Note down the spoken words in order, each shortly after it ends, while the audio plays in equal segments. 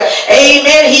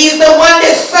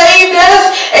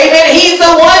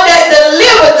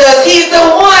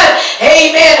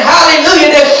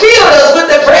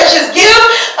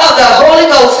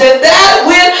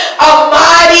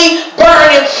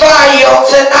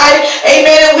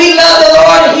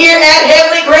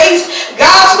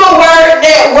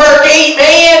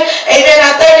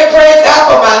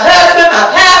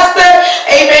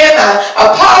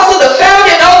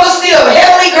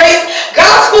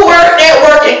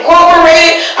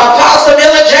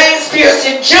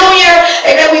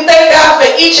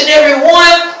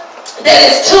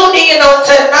singing on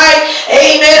tonight.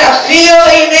 Amen. I feel,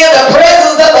 amen, the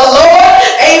presence of the Lord.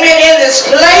 Amen. In this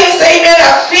place. Amen.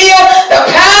 I feel the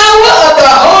power of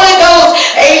the Holy Ghost.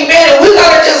 Amen. And we're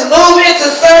going to just move into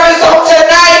service on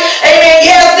tonight. Amen.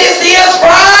 Yes, this is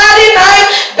Friday night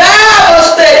Bible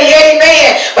study.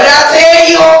 Amen. But I tell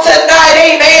you on tonight,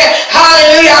 amen.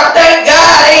 Hallelujah. I thank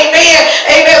God. Amen.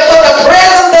 Amen. For the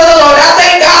presence of the Lord. I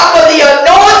thank God for the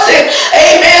anointing.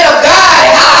 Amen. Of God.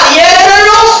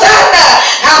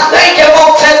 I thank him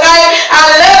on tonight. I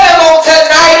love him on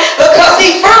tonight because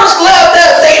he first loved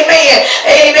us. Amen.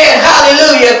 Amen.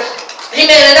 Hallelujah.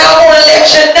 Amen. And I want to let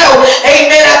you know.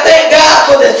 Amen. I thank God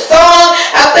for this song.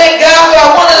 I thank God for, I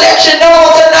want to let you know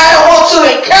on tonight. I want to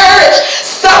encourage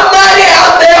somebody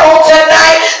out there on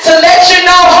tonight to let you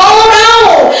know, hold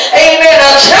on. Amen.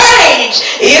 A change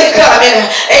is coming.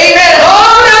 Amen.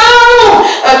 Hold on.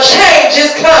 A change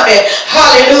is coming.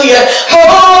 Hallelujah.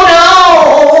 Hold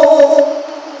on.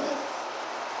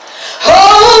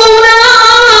 Hold on.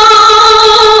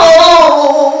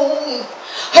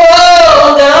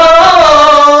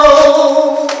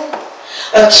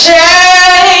 A change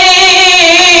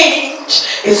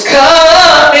is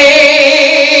coming.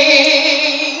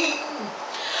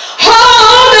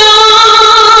 Hold on.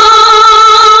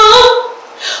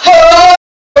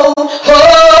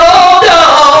 Hold on.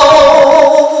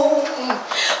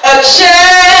 A change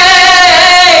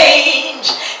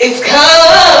is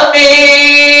coming.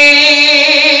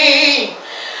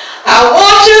 I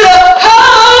want you to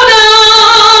hold on.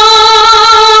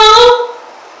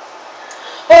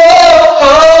 Oh,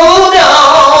 hold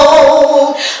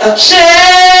on. A change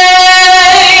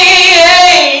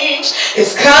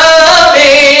is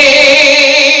coming.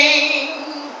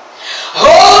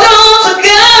 Hold on to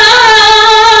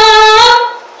God.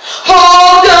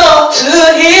 Hold on to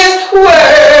his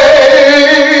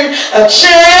word. A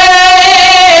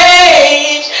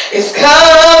change is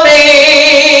coming.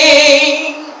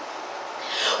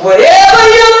 Whatever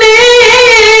you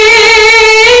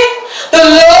need the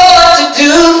Lord to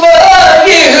do for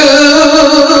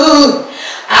you,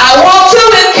 I want to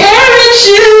encourage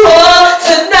you on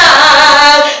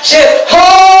tonight. Just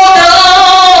hold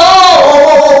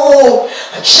on.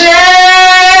 A change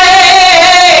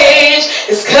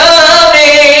is coming.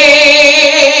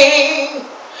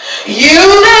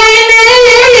 You may need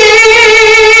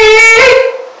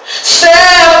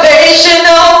salvation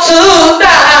on tonight.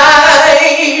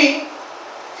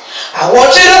 I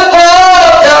want you to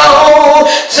hold on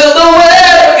to the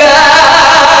word of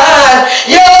God.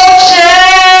 Your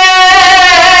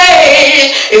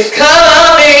change is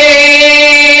coming.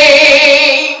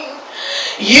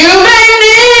 You may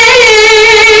need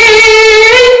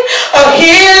a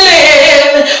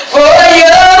healing for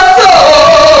your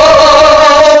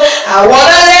soul. I want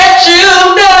to let you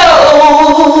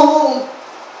know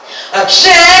a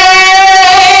change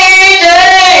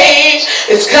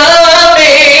is coming.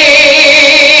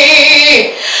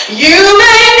 You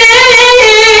may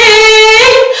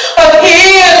need a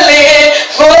healing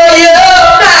for your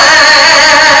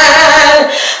mind.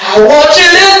 I want you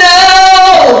to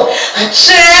know a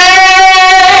change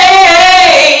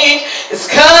is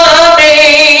coming.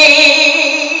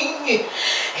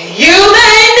 You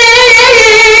may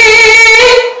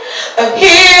need a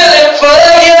healing for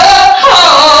your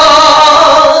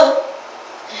heart.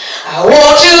 I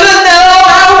want you to know,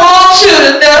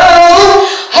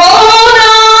 hold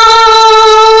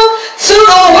on to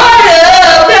the word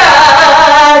of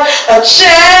God. A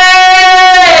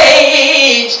change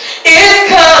is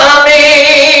coming.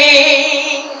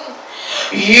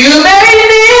 You may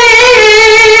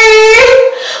need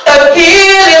a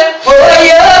healing for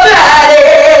your body.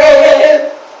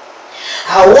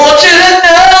 I want you to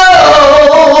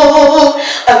know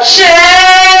a change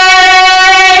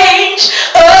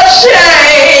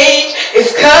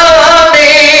is coming.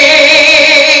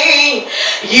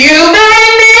 You may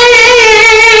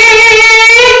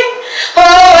need a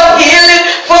healing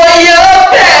for your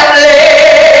family.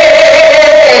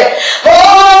 Oh, I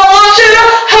want you to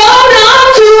hold on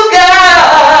to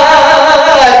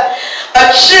God. A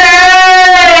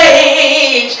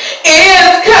change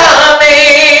is coming.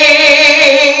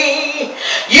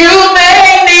 You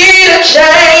may need a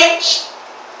change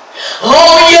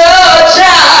on your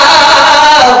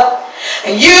job,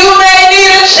 and you may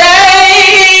need a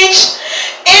change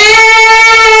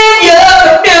in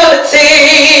your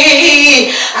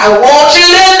community. I want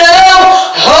you to know,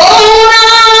 hold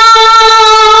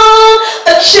on,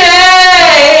 a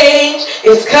change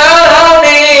is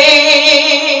coming.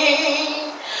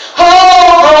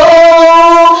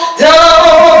 Hold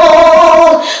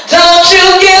on, don't you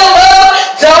give up,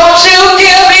 don't you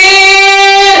give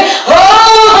in.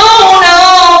 Hold on.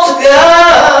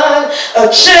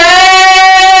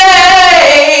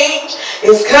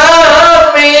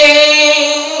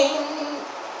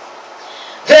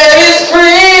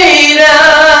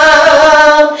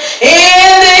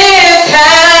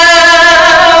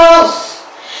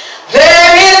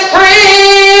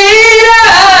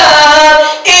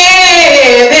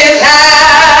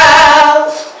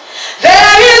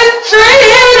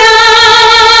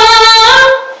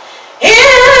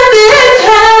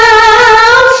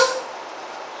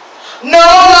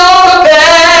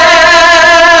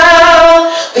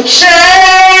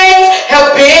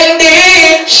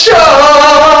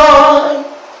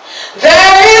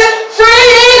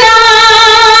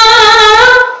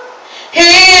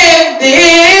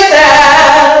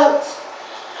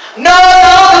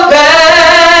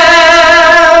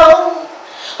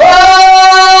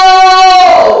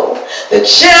 The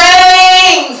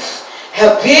chains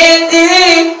have been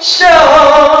destroyed.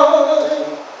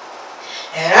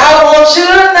 And I want you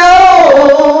to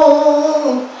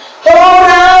know, hold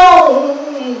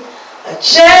on, a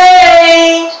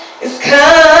change is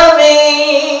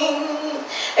coming.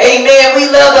 Amen. We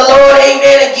love the Lord.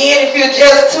 Amen. Again, if you're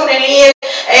just tuning in,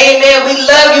 amen, we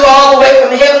love you all the way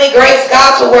from Heavenly Grace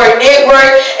Gospel Word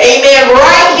Network. Amen.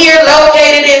 Right here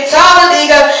located in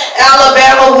Talladega,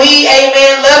 Alabama. We,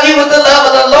 amen, love you with the love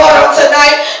of the Lord on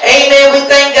tonight. Amen. We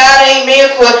thank God,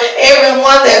 amen, for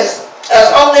everyone that's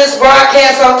on this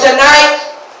broadcast on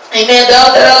tonight. Amen.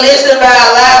 Those that are listening by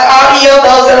live audio,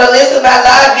 those that are listening by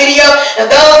live video, and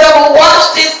those that will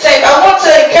watch this tape, I want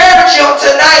to encourage you on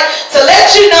tonight to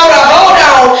let you know to hold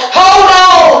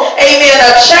on, amen,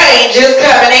 a change is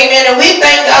coming, amen, and we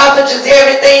thank God for just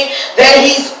everything that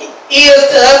He is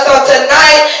to us on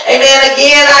tonight, amen.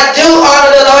 Again, I do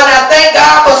honor the Lord, and I thank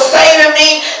God for saving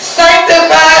me,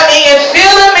 sanctifying me, and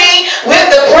filling me with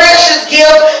the precious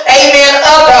gift, amen,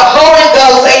 of the Holy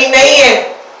Ghost,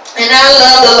 amen. And I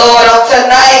love the Lord on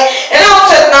tonight. And on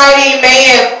tonight,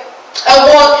 amen,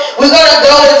 we're going to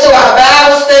go into our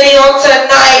Bible study on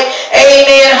tonight.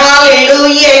 Amen.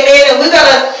 Hallelujah. Amen. And we're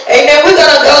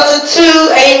going to go to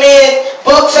two, amen,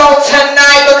 books on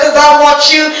tonight because I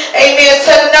want you, amen,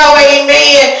 to know,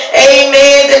 amen,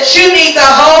 that you need to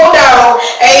hold on.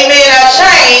 Amen. A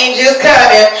change is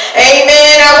coming.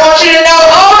 Amen. I want you to know,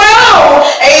 hold on.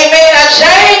 Amen. A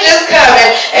change is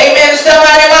coming. Amen.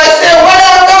 Somebody might say, what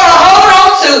I'm going to hold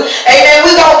on to. Amen.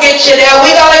 We're going to get you there.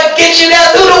 We're going to get you there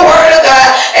through the Word of God.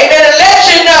 Amen. And let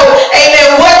you know,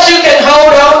 amen, what you can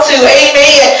hold on to.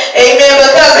 Amen. Amen.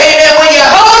 Because, amen, when you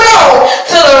hold on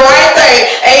to the right thing,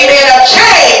 amen, a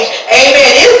change,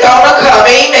 amen, is going to come.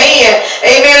 Amen.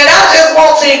 Amen. And I just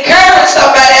want to encourage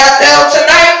somebody out there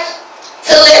tonight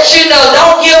to let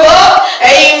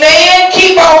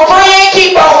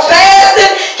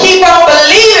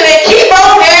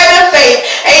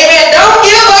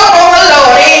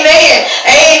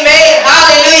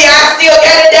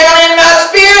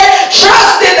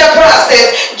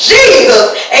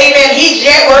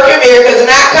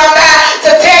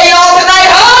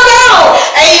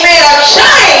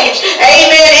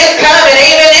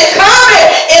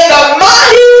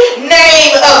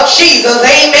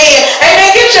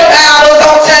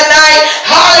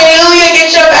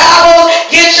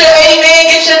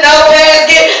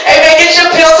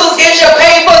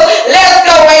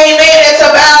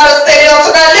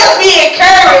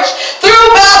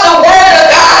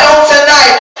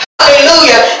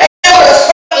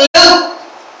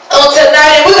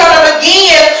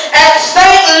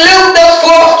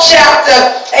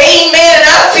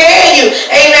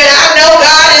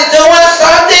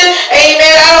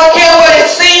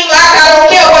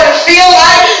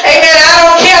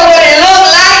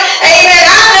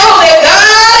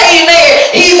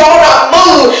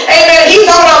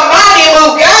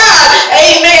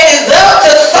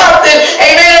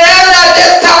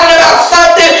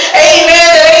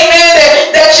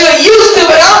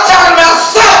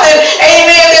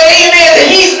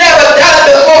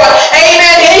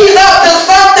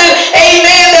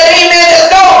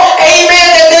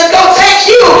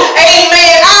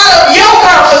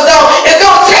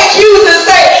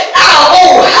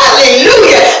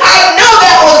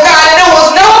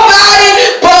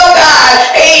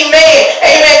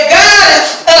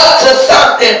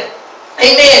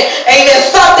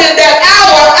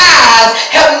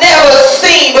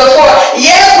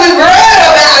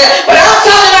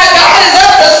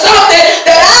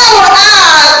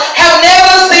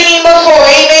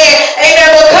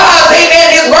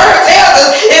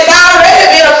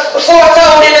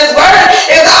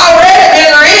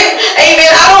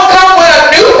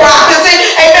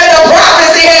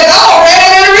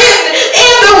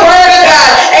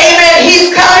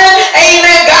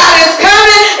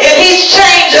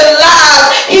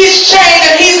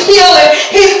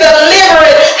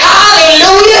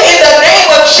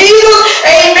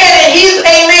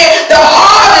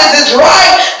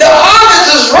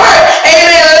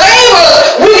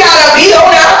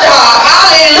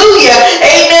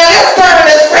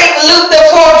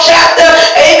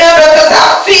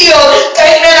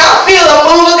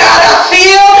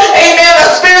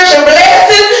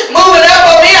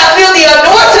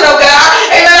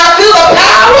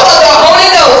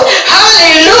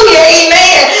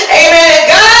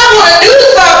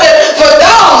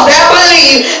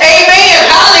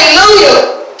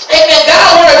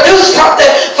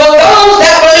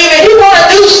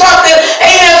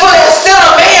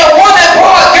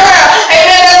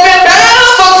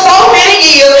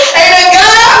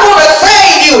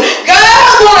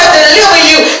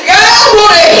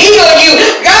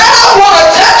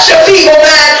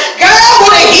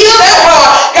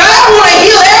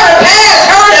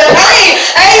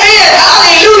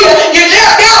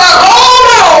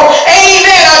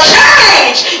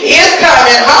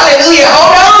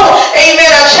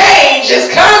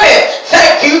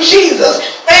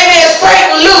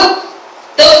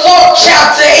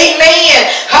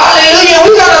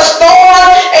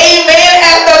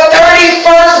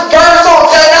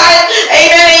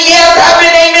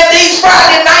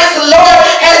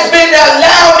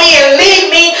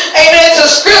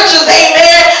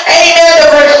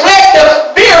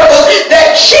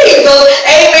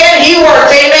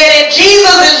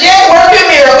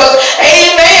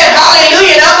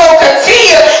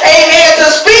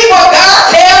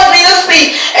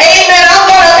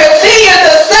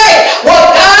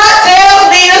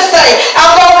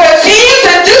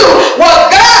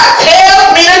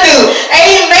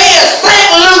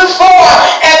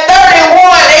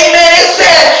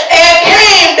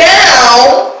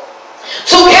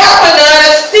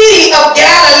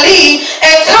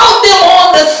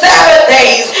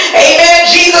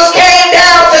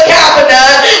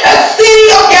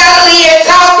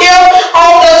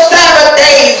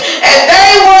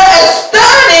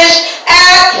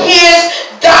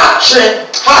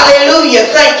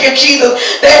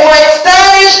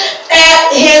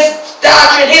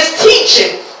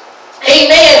teaching.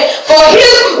 Amen. For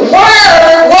his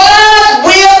word was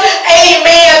with,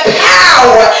 amen,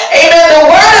 power. Amen. The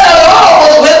word of the Lord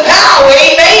was with power.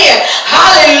 Amen.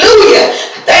 Hallelujah.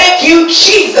 Thank you,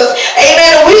 Jesus.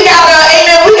 Amen. We gotta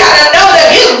know that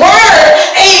his word,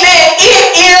 amen, it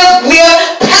is with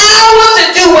power to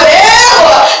do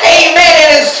whatever, amen,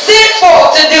 it is sent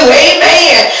forth to do.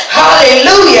 Amen.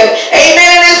 Hallelujah. Amen.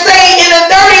 And it's saying in the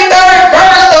 33rd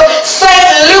verse of St.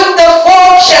 Luke, the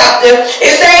 4th chapter,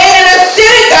 it says, in the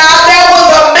synagogue there was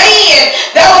a man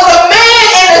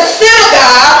in the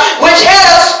synagogue which had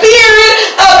a spirit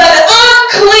of an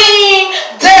unclean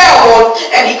devil,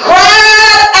 and he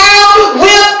cried out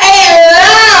with a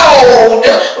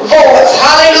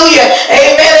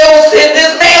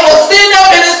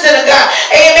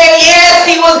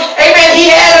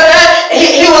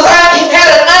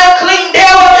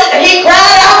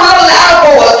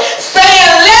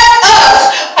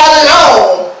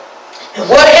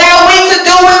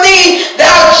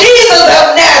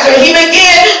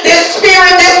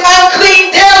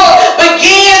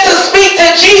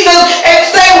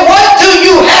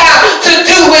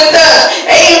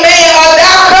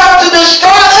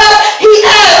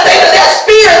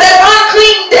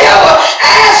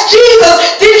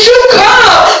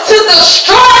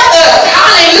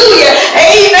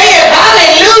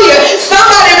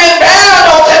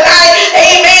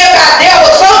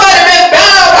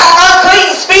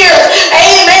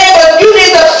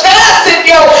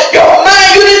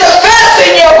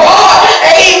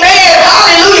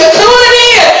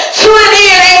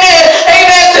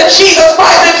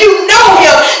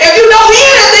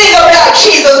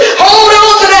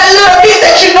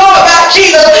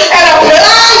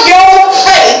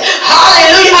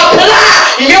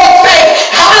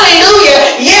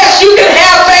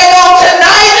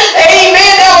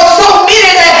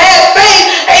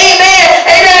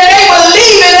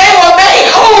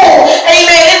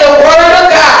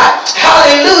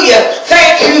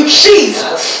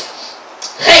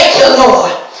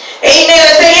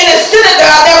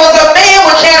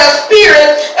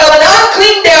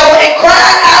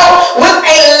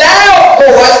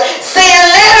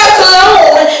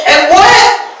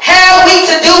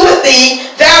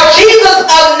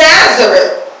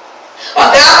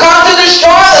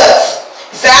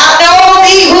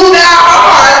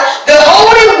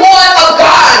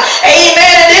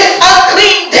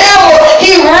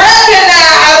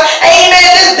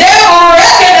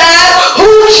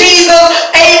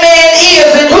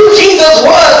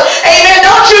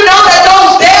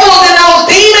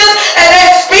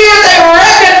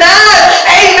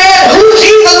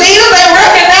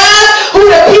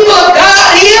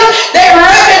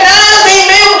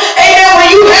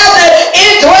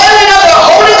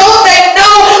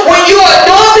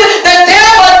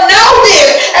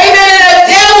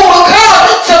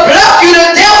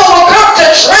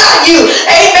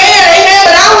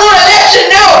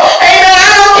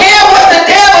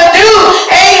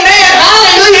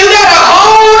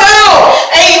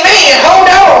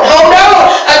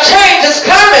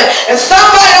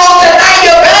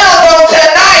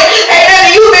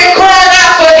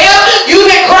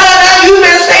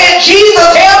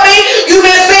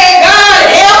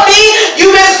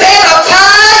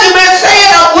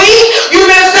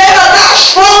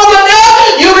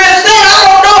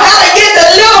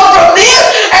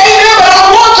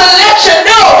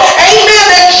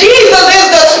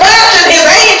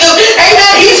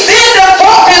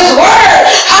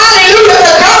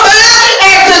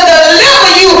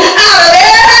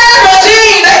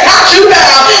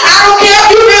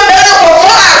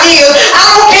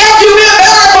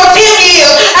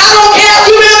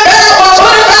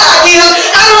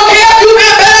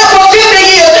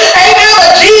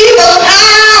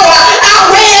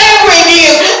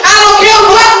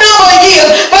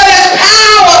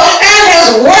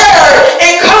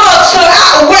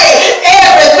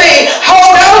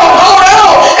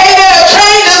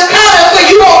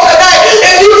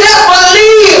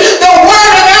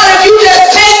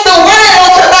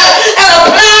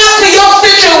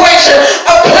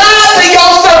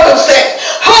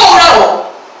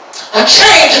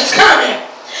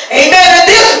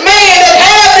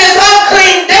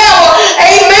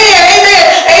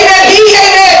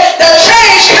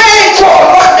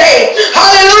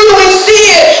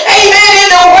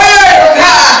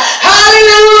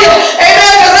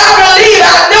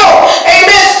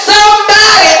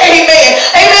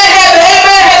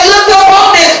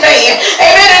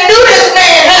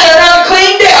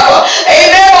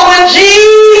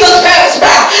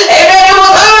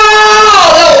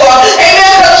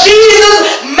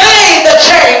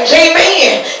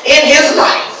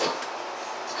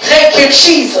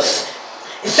Jesus.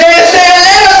 It said,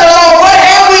 let us alone. What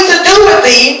have we to do with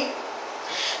thee?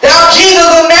 Thou Jesus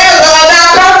of Nazareth, thou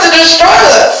come to destroy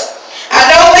us. I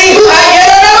know thee who I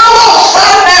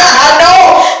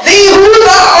know thee who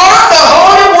thou art, the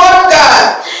Holy One of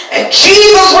God. And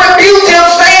Jesus rebuked him,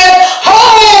 saying,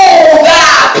 hold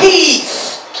thy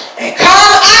peace, and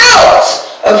come out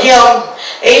of him.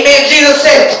 Amen. Jesus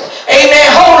said, amen,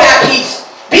 hold thy peace.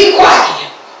 Be quiet.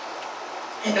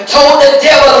 And told the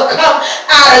devil to come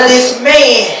out of this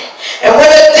man. And when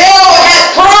the devil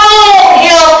had thrown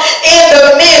him in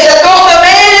the midst, and thrown the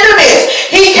man in the midst,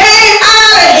 he came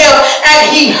out of him and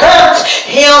he hurt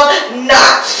him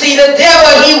not. See, the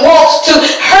devil, he wants to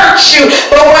hurt you.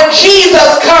 But when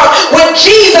Jesus comes, when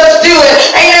Jesus do it,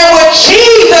 amen, when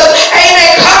Jesus,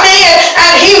 amen, come in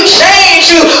and he change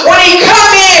you, when he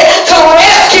come in to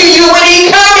rescue you, when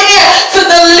he come in to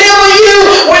deliver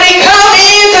you, when he come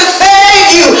in to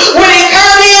save you, when he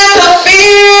come in to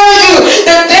fill you,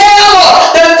 the devil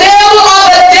of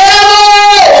the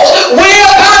devils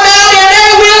will come out and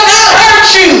they will not hurt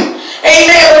you.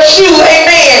 Amen. But you,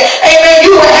 amen,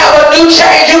 you will have a new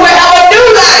change. You will have a new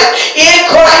life in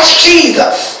Christ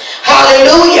Jesus.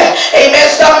 Hallelujah. Amen.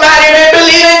 Somebody been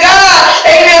believing God.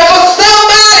 Amen. For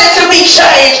somebody to be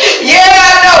changed. Yeah,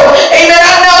 I know. Amen.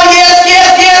 I know. Yes.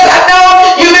 I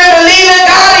know you've been believing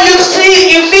God and you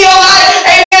feel like,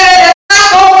 amen, it's not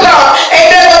going to come.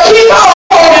 Amen. But keep on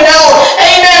holding on.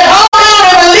 Amen. Hold on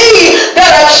and believe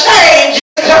that a change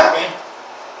is coming.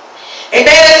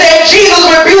 Amen. It said Jesus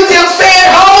rebuked him, saying,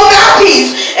 hold thy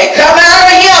peace and come out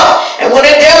of him. And when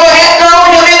the devil had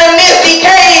thrown him in the midst, he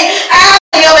came out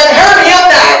of him and hurt him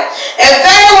not. And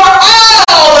they were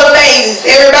all amazed.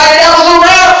 Everybody that was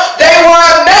around, they were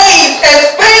amazed and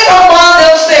spake among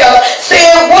themselves,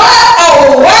 saying, what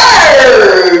a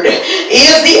word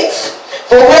is this?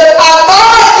 For with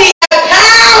authority and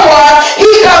power he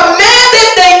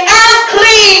commanded the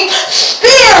unclean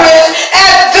spirits,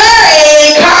 and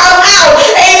they come out.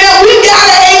 Amen. We got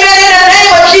it. Amen. In the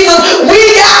name of Jesus, we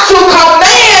got to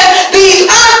command these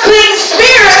unclean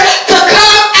spirits to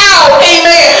come out.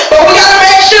 Amen. But we got to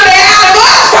make sure they're out of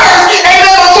us first.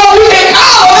 Amen. Before we can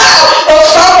call them out of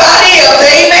somebody else.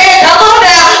 Amen. Come on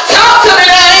now. Talk to me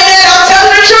now. Amen. I'm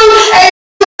telling the truth. Amen.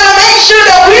 Make sure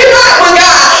that we rock with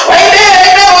God. Amen.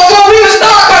 Before we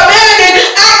start commanding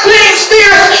unclean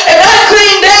spirits and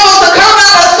unclean devils to come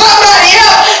out of somebody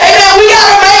else. Amen. We got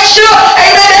to make sure,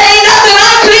 amen, there ain't nothing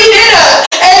unclean in us.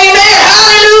 Amen.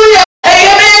 Hallelujah.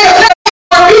 Amen. Because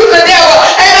rebuke the devil.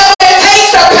 Amen. It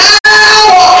takes the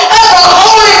power of the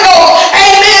Holy Ghost.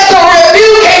 Amen. To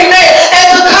rebuke, amen, and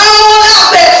to call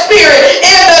out that spirit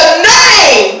in the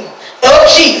name of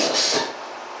Jesus.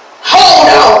 Hold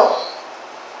on.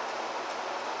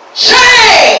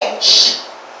 Change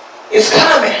is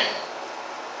coming.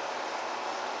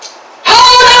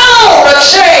 Hold on, a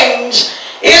change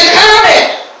is coming.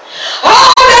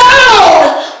 Hold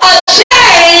on, a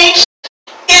change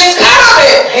is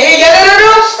coming. Hey,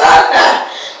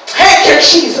 thank you,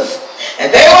 Jesus.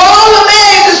 And they were all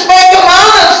amazed and spake among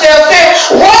themselves, saying,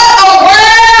 what a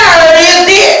word is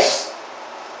this?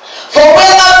 For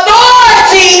with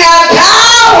authority and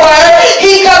power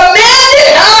he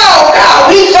commanded, oh God,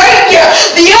 we thank you,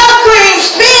 the unclean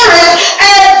spirits,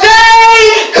 and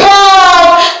they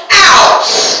come out.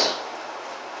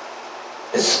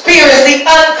 The spirits, the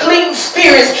unclean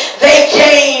spirits, they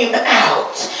came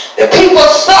out. The people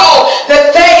saw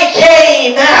that they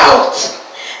came out.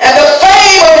 And the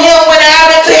fame of him went out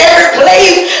into every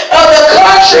place of the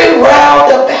country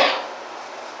round about.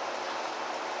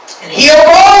 And he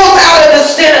arose out of the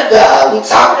synagogue. We're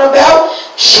talking about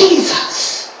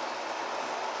Jesus.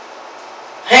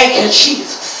 Thank you,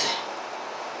 Jesus.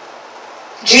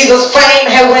 Jesus' fame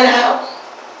had went out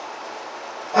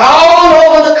all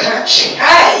over the country.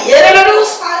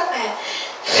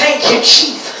 Thank you,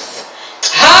 Jesus.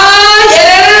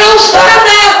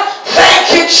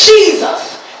 Thank you,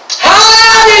 Jesus.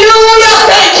 Hallelujah.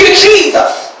 Thank you,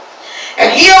 Jesus.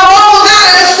 And he arose out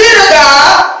of the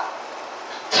synagogue,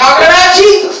 talking about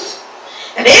Jesus,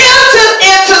 and entered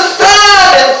into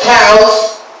Simon's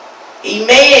house.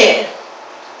 Amen.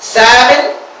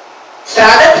 Simon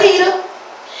Peter.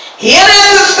 He entered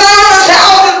into Simon's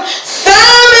house, and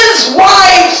Simon's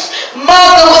wife's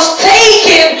mother was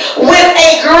taken with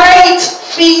a great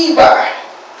fever.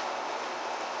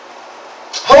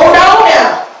 Hold on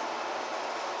now.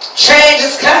 Change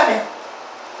is coming.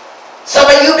 Some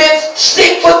of you been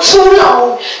sick for too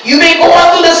long. You've been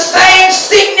going through the same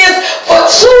sickness for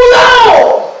too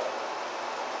long.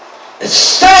 The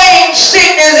same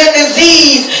sickness and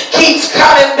disease keeps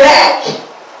coming back.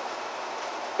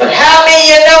 But how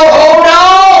many of you know, hold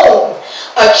on.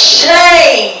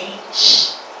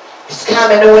 change is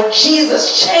coming. And when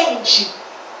Jesus changed you,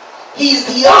 he's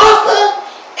the author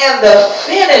and the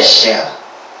finisher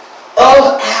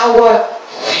of our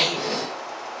faith.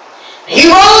 He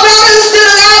rose out of the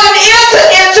synagogue and entered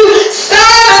into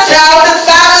Simon's house, and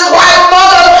Simon's wife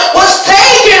mother was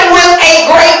taken with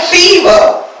a great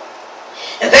fever.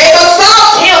 And they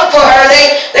besought him for her.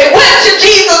 They went to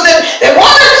Jesus and they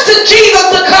wanted Jesus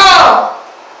to come.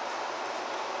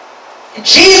 And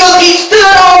Jesus, he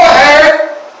stood over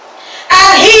her and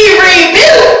he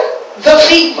rebuked the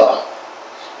fever.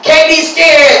 Can't be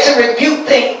scared to rebuke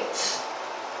things.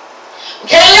 We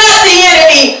can't let the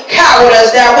enemy coward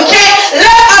us down. We can't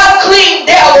let unclean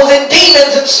devils and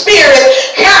demons and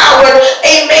spirits coward,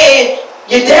 amen,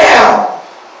 you down.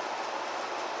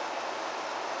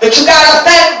 But you got to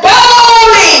stand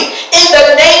boldly in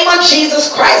the name of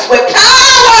Jesus Christ with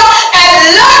power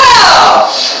and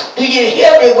love. Do you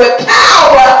hear me? With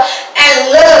power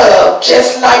and love,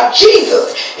 just like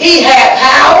Jesus. He had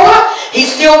power. He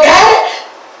still got it.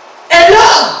 And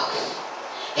love.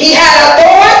 He had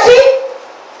authority.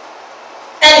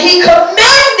 And he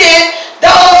commanded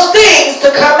those things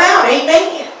to come out.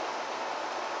 Amen.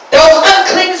 Those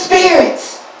unclean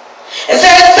spirits. And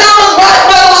said Simon's wife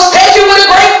mother was taken with a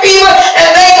great fever, and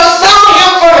they besought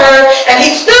him for her, and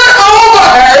he stood over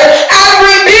her and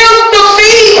rebuked the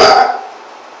fever.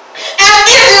 And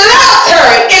it left her.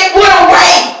 It went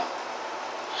away.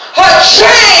 Her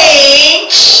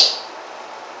change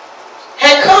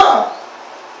had come.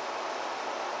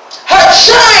 Her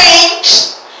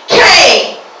change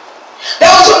came. There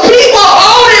were some people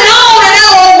holding on and they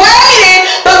were waiting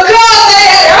because they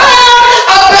had heard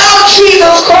about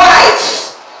Jesus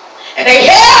Christ. And they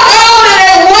held on and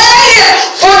they waited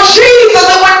for Jesus.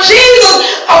 And when Jesus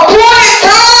appointed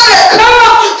time had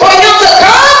come for him to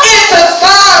come into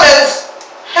Simon's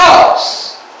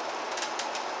house.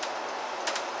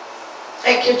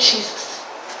 Thank you, Jesus.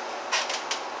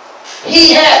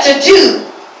 He had to do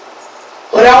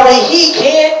what only he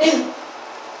can do.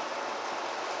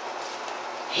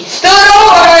 He stood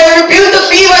over her and rebuked the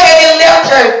fever, and it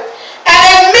left her. And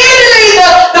immediately,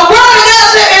 the word of God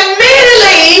said,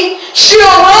 immediately she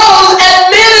arose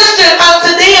and ministered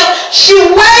unto them. She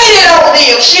waited on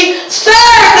them. She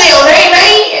served them.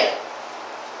 Amen.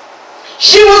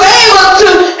 She was able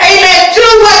to, amen, do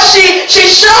what she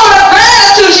showed her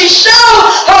gratitude. She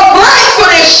showed her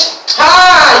gratefulness.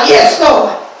 Ah, yes,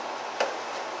 Lord.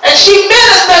 And she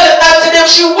ministered unto them.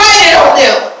 She waited on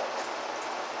them.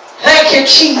 Thank you,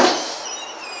 Jesus.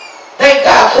 Thank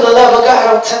God for the love of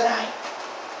God on tonight.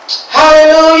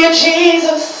 Hallelujah,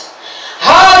 Jesus.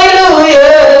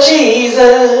 Hallelujah,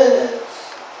 Jesus.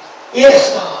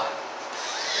 Yes, Lord.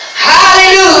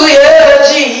 Hallelujah,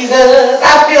 Jesus.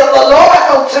 I feel the Lord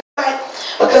on tonight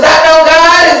because I know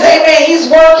God is, amen, he's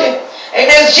working.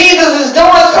 Amen. Jesus is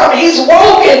doing something. He's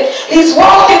walking. He's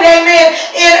walking, amen,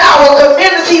 in our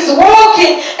communities. He's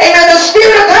walking, amen, the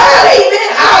Spirit of God, amen.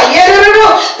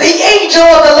 The angel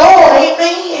of the Lord,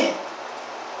 amen.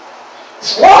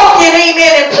 He's walking,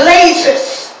 amen, in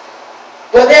places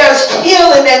where there's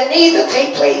healing that needs to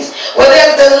take place, where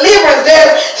there's deliverance,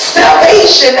 there's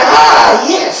salvation. Ah,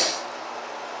 yes.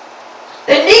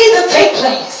 That needs to take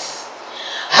place.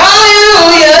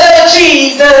 Hallelujah,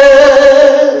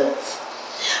 Jesus.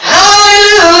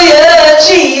 Hallelujah,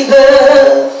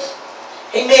 Jesus.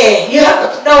 Amen. You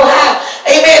have to know how,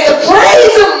 amen, to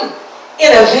praise him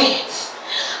in advance.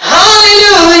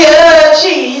 Hallelujah,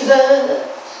 Jesus.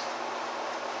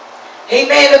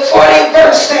 Amen. The 14th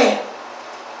verse saying,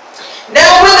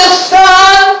 now when the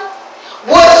sun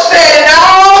was setting,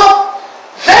 all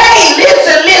they,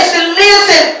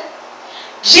 listen.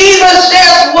 Jesus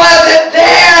just wasn't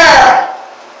there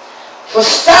for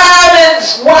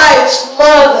Simon's wife's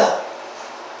mother.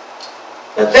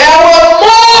 But there were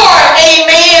more,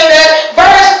 amen, that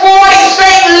verse 40,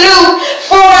 St. Luke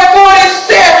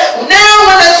 4:47. Now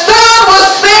when the sun was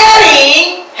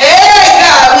setting, hey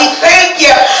God, we thank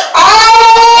you.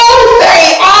 All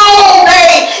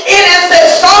day. It is said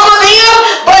some of them,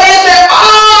 but it said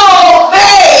all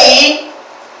they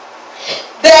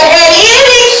that had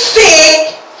any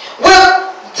sick with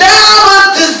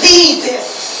divers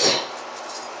diseases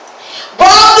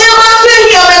brought them unto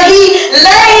him, and he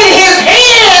laid his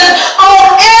hands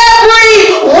on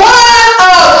every one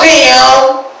of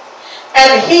them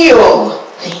and healed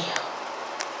them.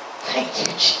 Thank you,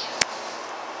 Jesus.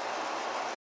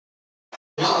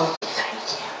 Lord, thank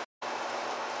you.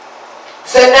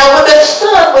 So now when the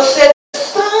sun was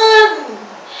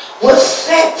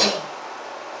setting,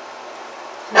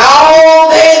 and all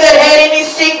they that had any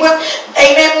sick with,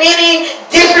 amen, many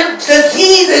different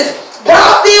diseases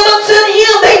brought them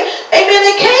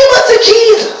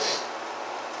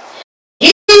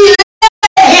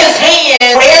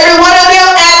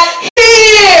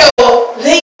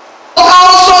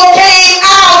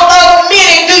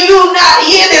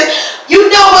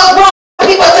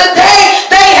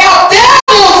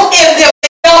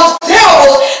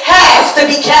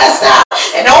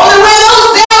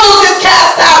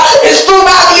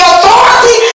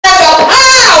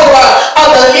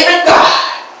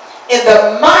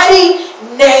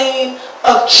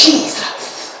of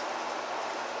Jesus.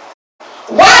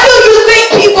 Why do you think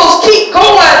people keep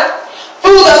going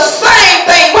through the same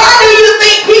thing? Why do you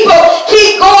think people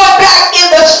keep going back in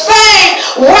the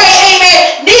same way?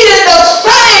 Amen. Needing the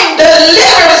same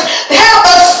deliverance, have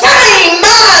the same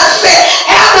mindset,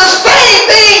 have the same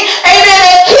thing. Amen.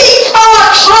 That keeps on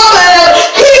troubling them,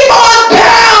 keep on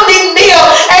pounding them.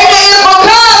 Amen. It's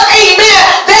because, amen,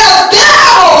 there's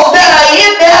devils that are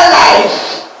in their life.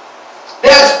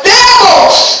 There's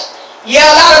devils. Yeah,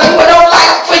 a lot of people don't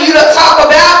like for you to talk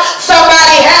about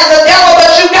somebody has a devil,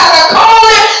 but you got to call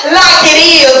it like it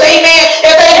is. Amen.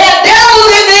 If they had devils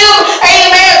in them,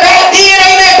 amen, back then,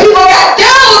 amen, people got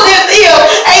devils in them.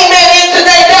 Amen. In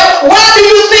today, why do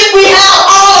you think we have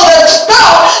all of the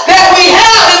stuff that we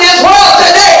have in this world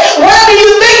today? Why do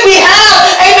you think we have,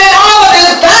 amen, all of this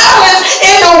violence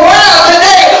in the world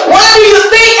today? Why do you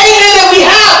think, amen, that we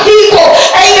have people,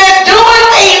 amen, doing,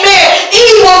 amen,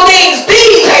 evil things,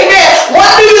 deeds, amen? Why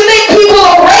do you think people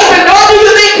are raping? Why do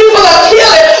you think people are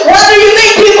killing? Why do you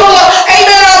think people are,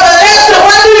 amen, are molested?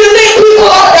 Why do you think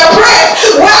people are depressed?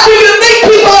 Why do you think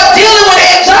people are dealing with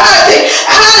anxiety?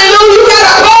 Hallelujah. You got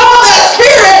to call that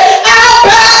spirit out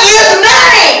by his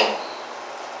name.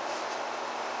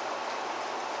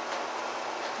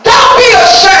 Don't be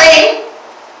ashamed.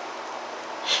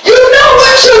 You know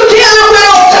what you're dealing with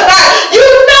on tonight. You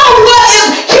know what is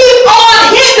keep on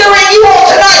hindering you on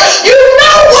tonight. You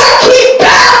know what keep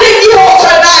bounding you on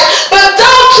tonight. But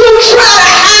don't you try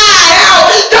to hide out.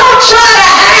 Don't try to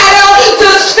hide out to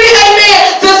speak,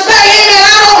 amen, to say, amen,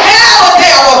 I don't have a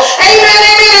devil. Amen,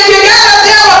 amen. If you got a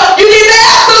devil, you need to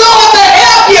ask the Lord to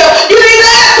help you. You need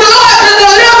to ask the Lord to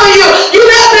deliver you. You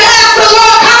have to ask the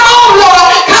Lord, come on, Lord.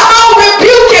 Come on,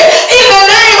 rebuke it in the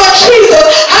name of Jesus.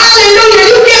 Hallelujah.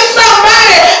 You get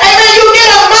somebody, amen, you get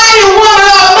a mighty woman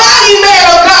or a mighty man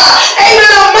of God.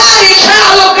 Amen, a mighty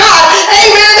child of God.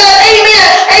 Amen, that, amen,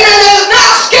 amen, that is not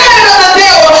scared of the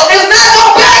devil. Is not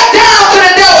going to back down to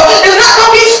the devil. Is not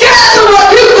going to be scared to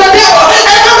rebuke the devil.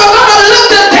 Amen, we're going to look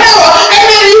the devil.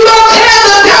 Amen, and you don't tell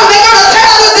the devil. They're going to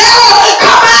tell the devil,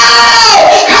 come out.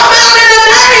 Come out in the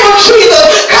name of Jesus.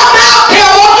 Come out,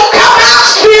 devil. Come out,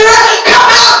 spirit. Come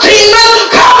out, demon.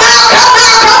 Come out, come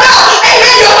out, come out.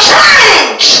 Amen, you'll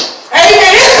change.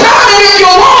 Amen, it's time if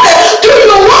you want it. Do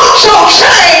you want your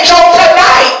change on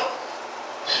tonight?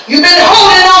 You've been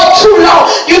holding on too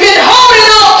long. You've been holding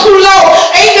on too long.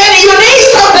 Amen. You need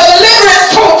some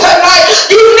deliverance on tonight.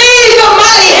 You need the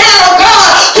mighty hand of God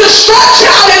to stretch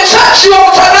out and touch you on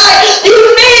tonight. You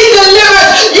need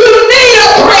deliverance. You need a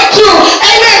breakthrough.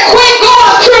 Amen. Quit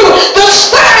going through the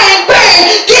same thing.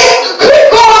 Quit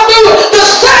going through the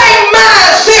same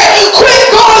mindset. Quit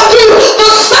going through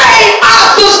the same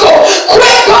obstacle.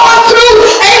 Quit going through,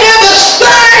 amen, the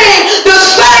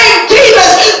same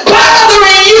demons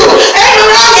bothering you. Amen.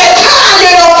 Are you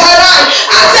tired on tonight?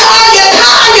 I said, are you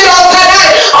tired on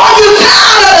tonight? Are you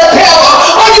tired of the devil?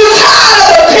 Are you tired of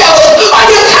the devils? Are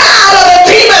you tired of the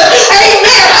demons?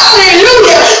 Amen.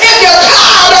 Hallelujah. If you're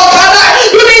tired on tonight,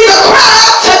 you need to cry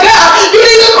out to God. You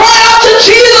need to cry out to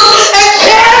Jesus and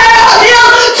tell him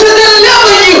to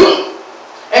deliver you.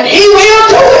 And he will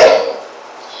do it.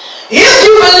 If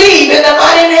you believe in the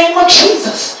mighty name of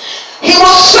Jesus, he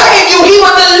will save you. He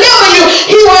will deliver you.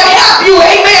 He will help you.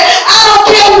 Amen. I don't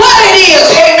care what it is.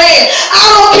 Amen. I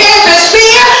don't care if it's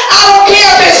sin. I don't care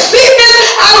if it's sickness.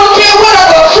 I don't care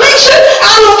whatever affliction.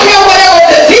 I don't care whatever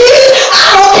disease. I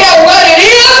don't care what it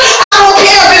is. I don't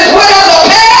care if it's whatever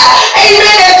past.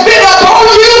 Amen. It's been upon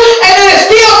you and it is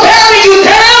still bearing you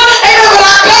down. Amen. But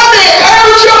I come to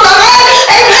encourage you tonight.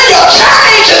 Amen. Your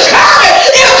change is coming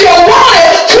if you want it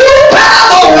to by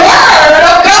the word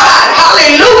of God.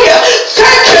 Hallelujah.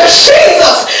 Thank you,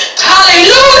 Jesus.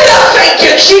 Hallelujah. Thank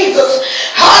you, Jesus.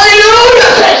 Hallelujah.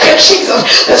 Thank you, Jesus.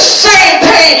 The same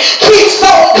thing keeps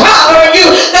on bothering you.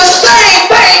 The same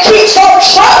thing keeps on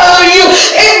troubling you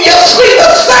in your sleep.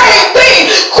 The same thing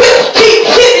keep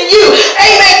hitting you.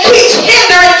 Amen. Keeps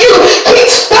hindering you. Keep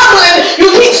stumbling. You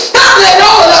keep stumbling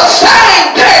over the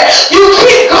same thing. You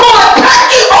keep going back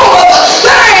over the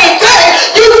same thing.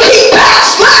 You keep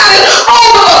backsliding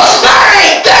over the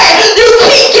same thing. You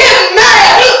keep getting mad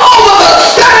over the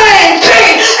same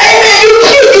thing. Amen.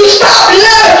 You stop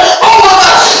loving over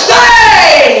the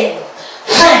same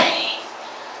thing.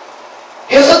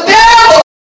 Here's a devil.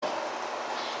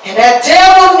 And that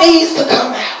devil needs to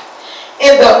come out.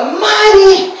 In the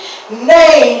mighty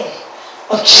name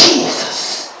of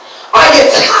Jesus. Are you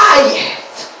tired?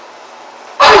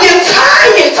 Are you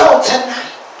tired on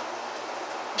tonight?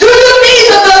 Do you need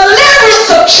the deliverance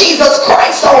of Jesus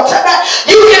Christ on tonight?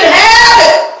 You can have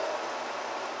it.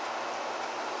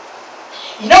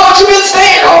 You know what you've been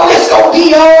saying? Oh, it's going to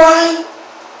be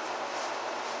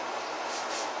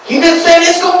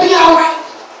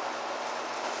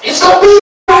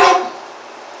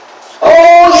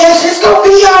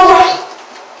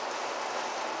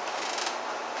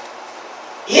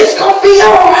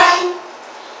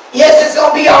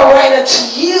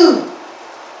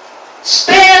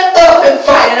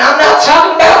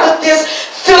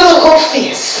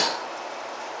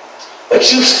But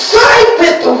you fight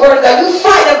with the word of God. You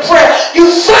fight in prayer.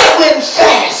 You fight with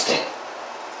fasting.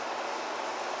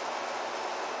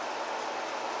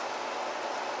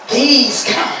 These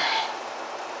kind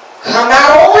come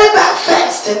out only by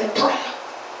fasting and prayer.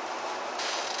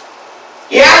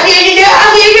 Yeah, I hear you. Yeah, I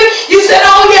hear you. You said,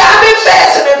 oh yeah, I've been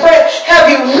fasting and praying. Have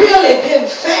you really been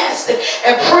fasting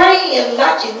and praying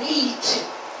like you need to?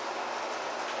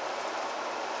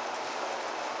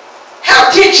 How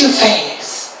did you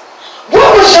fast?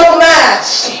 What was your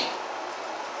mindset?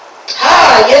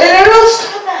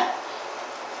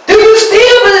 Do you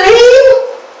still believe?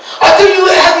 Or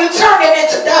have you turned it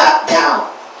into doubt?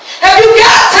 Have you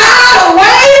got tired of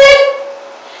waiting?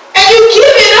 And you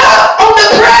giving up on the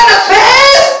prayer and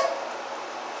fast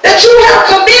that you have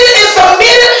committed and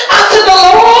submitted unto the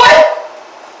Lord?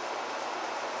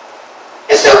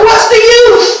 And so what's the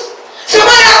use?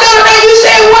 Somebody I thought about you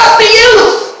said, what's the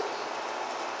use?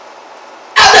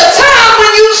 At the time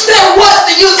when you said what's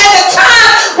the use, at the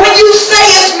time when you say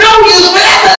it's no use, but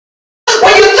at the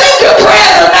when you think your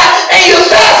prayers are not and your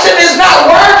fasting is not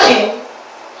working,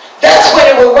 that's when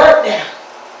it will work now.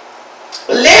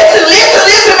 Listen.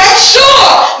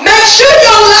 Make sure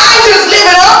your life is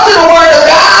living up to the word of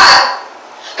God.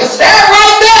 Because that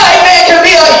right there, amen, can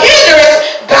be a hindrance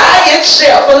by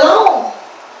itself alone.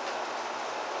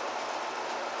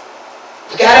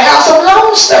 You got to have some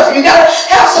long stuff. You got to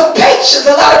have some patience.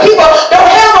 A lot of people don't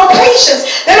have no patience.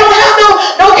 They don't have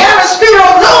no kind of spirit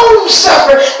of long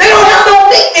suffering. They don't have no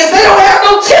meekness. They don't have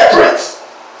no temperance.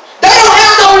 They don't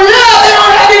have no love. They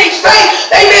don't have any faith.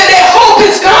 Amen. Their hope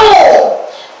is gone.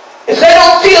 If they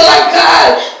don't feel like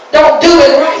God don't do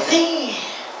it right then.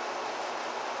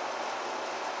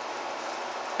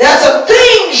 There's some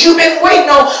things you've been waiting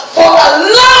on for a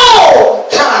long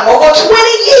time, over 20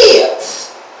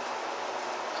 years.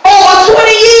 Over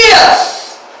 20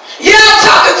 years. Yeah, I'm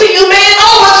talking to you, man,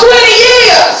 over 20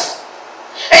 years.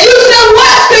 And you said,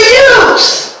 what's the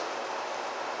use?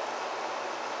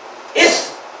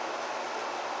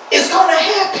 It's going to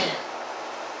happen.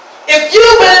 If you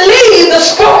believe the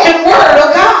spoken word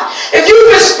of God, if you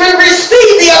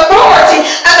receive the authority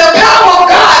and the power of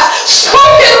God's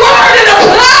spoken word and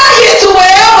apply it to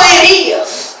whatever it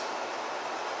is,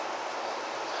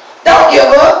 don't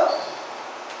give up.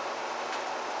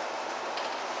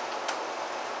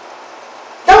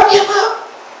 Don't give up.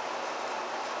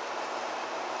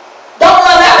 Don't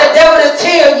allow the devil to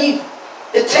tell you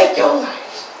to take your life.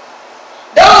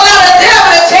 Don't allow the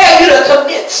devil to tell you to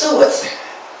commit suicide.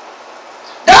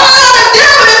 Don't allow the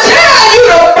devil to tell you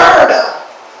to murder.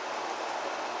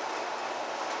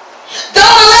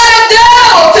 Don't allow the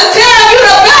devil to tell you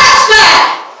to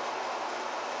backslide.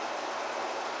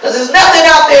 Because there's nothing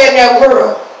out there in that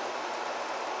world.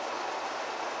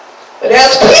 But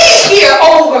there's peace here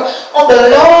over on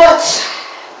the Lord's side.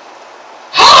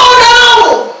 Hold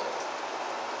on.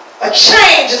 A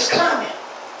change is coming.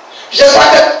 Just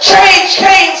like a change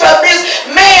came from this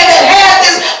man that had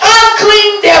this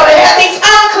unclean devil, that had these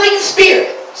unclean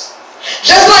spirits.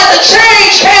 Just like the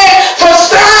change came from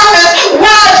Simon's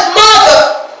wife's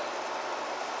mother.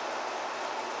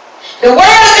 The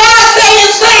word of God says in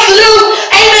St. Luke,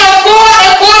 amen,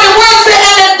 4:41 said,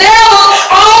 and the devil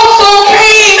also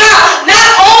came out. Not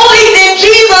only did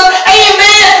Jesus,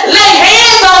 amen, lay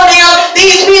hands on them,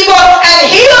 these people, and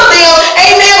heal them,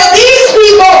 amen, but these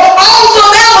people also,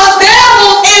 there was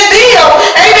devils in them,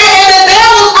 amen, and the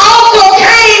devils also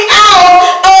came out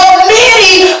of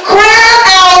many, crying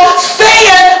out,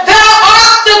 saying, thou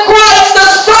art the Christ, the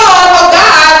Son of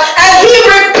God, and he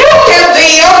rebuked them,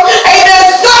 amen,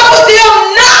 suffered them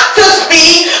not to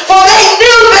speak, for they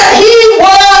knew that he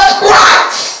was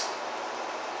Christ.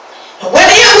 And when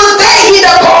it was day, he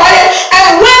departed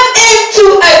and went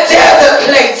into a desert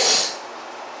place,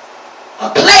 a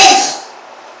place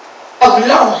of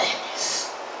loneliness.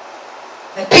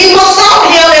 And people saw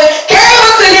him and came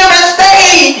unto him and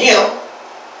stayed him,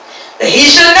 that he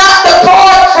should not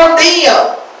depart from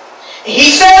them. And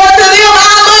he said unto them,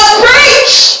 I must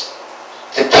preach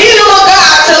the kingdom of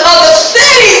God to other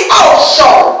cities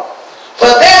also. For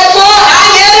therefore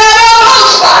am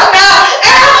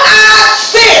I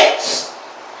sent.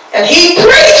 And he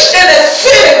preached in the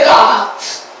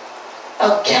synagogues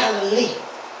of Galilee.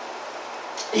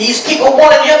 These people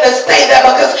wanted him to stay there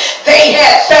because they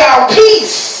had found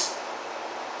peace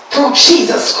through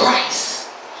Jesus Christ.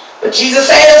 But Jesus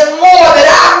said, there's more that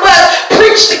I must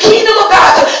preach the kingdom of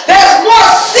God to. There's more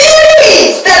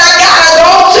cities that I gotta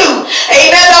go to.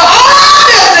 Amen. The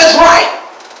harvest is right.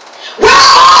 Where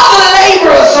are all the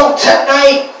laborers on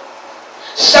tonight?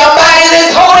 Somebody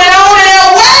that's holding on and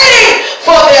they're waiting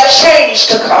for their change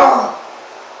to come.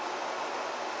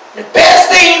 The best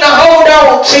thing to hold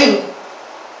on to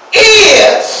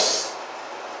is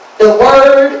the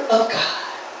Word of God.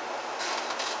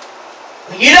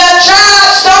 When you done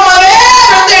tried some of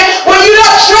everything, when you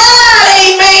done tried,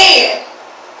 amen,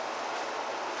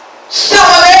 some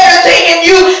of everything, and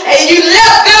you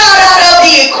left God out of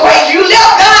the equation, you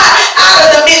left God out of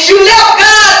the mix, you left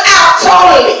God out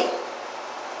totally.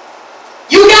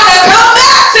 You got to come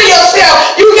back to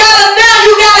yourself. You got to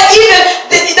even,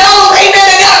 those, amen,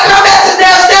 they got to come back to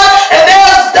themselves, and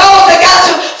there's those that got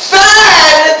to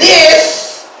find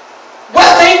this,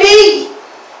 what they need.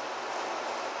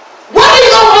 What are you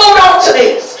going to hold on to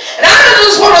this? And I don't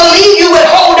just want to leave you with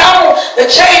hold on, the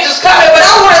change is coming, but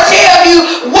I want to tell you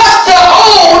what to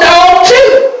hold on to.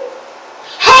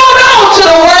 Hold on to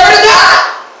the Word of God.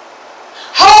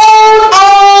 Hold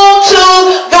on to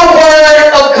the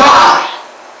Word of God.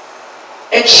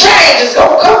 And change is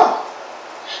going to come.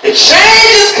 The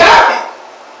change is coming.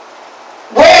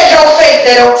 Where's your faith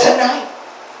at on tonight?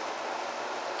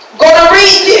 I'm going to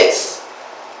read this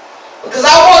because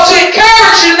I want to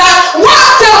encourage you now what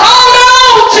to hold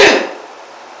on to.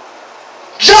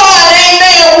 John,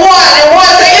 amen, 1 and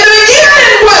 1 say, in the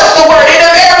beginning was the Word. In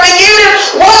the very beginning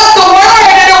was the Word,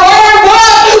 and the Word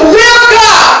was with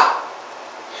God.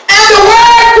 And the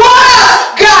Word was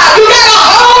God. You got to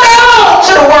hold on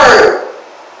to the Word.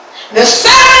 The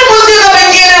same was in the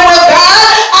beginning with God.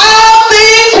 All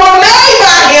things were made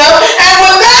by Him, and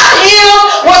without Him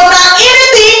was not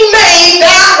anything made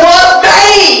that was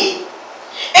made.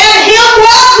 In Him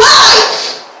was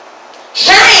life.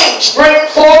 Change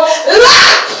bring forth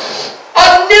life.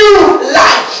 A new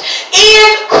life.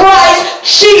 In Christ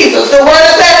Jesus. The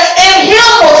Word said, in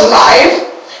Him was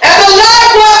life, and the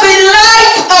life was the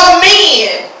light of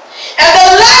men. And the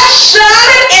light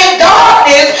shined in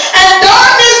darkness, and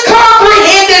darkness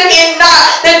comprehended it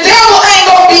not. The devil ain't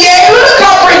going to be able to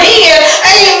comprehend,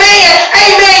 amen,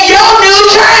 amen, your new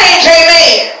change,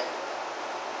 amen.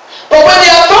 But when the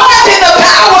authority and the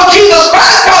power of Jesus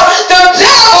Christ comes, the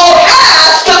devil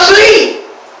has to flee.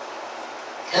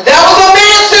 And there was a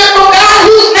man sent from God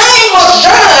whose name was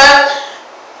John.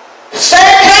 The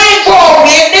same came for a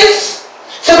witness,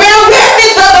 to bear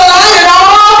witness of the light, and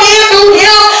all men through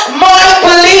him might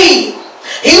believe.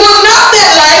 He was not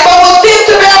that light, but was sent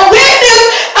to bear witness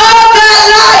of that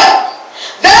light.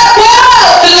 That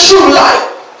was the true light,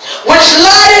 which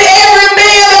lighted every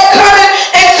man that cometh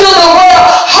into the world.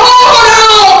 Hold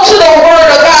on to the Word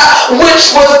of God,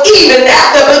 which was even at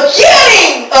the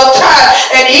beginning of time,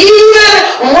 and even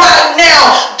right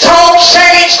now. Don't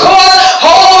change course.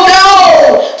 Hold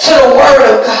on to the Word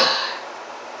of God.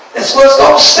 That's what's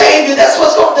going to save you. That's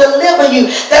what's going to deliver you.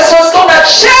 That's what's going to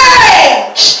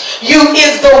change you,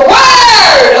 is the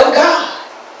Word of God.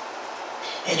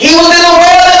 And He was in the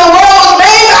world, and the world was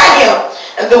made by Him,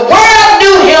 and the world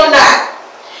knew Him not.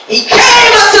 He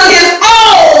came unto His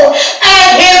own, and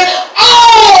His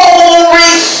own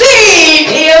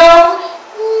received Him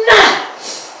not.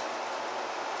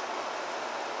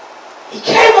 He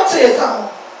came unto His own.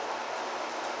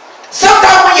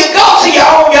 Sometimes when you go to your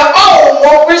own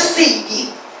won't receive you.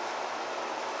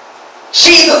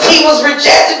 Jesus, He was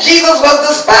rejected. Jesus was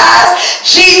despised.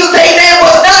 Jesus, amen,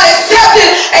 was not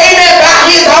accepted, amen, by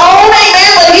His own,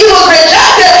 amen, but He was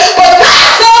rejected. But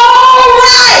that's all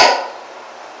right.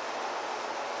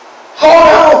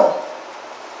 Hold on.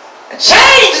 A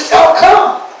change is going to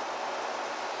come.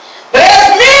 But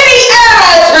as many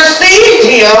as received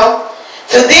Him,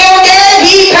 to them gave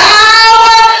He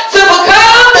power to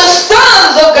become the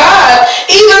sons of God,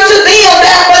 even to them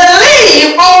that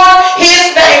believe on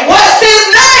His name. What's His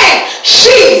name?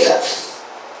 Jesus.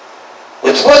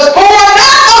 Which was born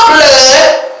not of blood,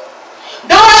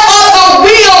 nor of the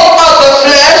will of the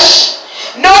flesh,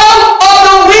 nor of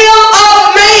the will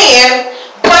of man,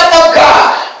 but of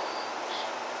God.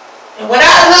 And when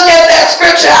I look at that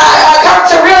scripture, I come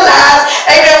to realize,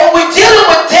 amen, when we're dealing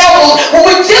with devils, when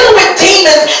we're dealing with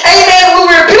demons, amen, we're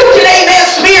rebuking, amen,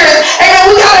 spirits, amen,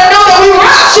 we got to know that we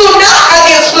wrestle not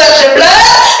against flesh and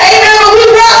blood, amen, but we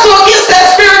wrestle against that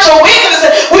spiritual wickedness.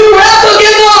 We wrestle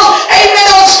against those, amen,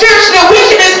 those spiritual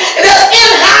wickedness that's in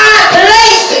high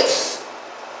places.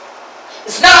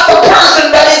 It's not the person,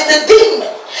 but it's the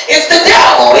demon. It's the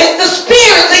devil. It's the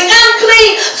spirit, the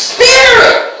unclean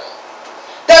spirit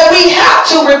that we have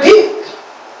to rebuke.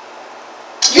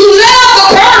 You love the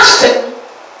person,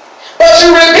 but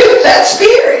you rebuke that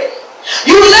spirit.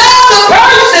 You love the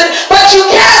person, but you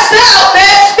cast out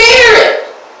that spirit.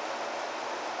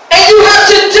 And you have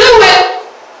to do it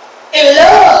in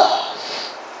love.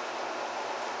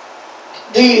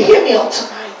 Do you hear me on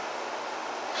tonight?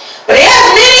 But as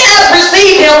many as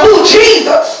received Him, who?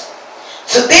 Jesus,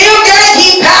 To them gave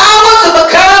he power to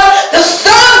become the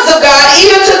sons of God,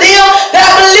 even to them that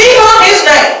believe on his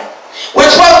name,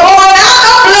 which were born out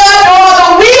of blood, nor of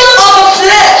the will of the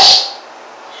flesh,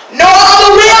 nor of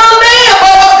the will of man,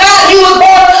 but of God. He was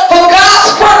born for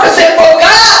God's purpose and for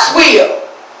God's will.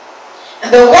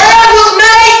 And the Word was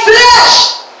made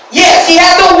flesh. Yes, he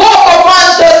had to walk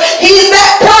amongst us. He's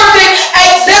that perfect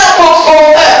example for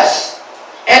us.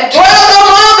 And dwelt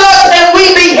among us, and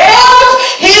we beheld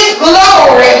his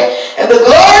glory. And the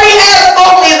glory as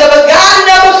only the begotten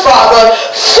of the Father,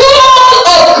 full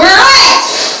of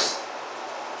grace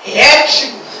and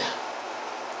truth.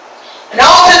 And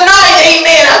on tonight,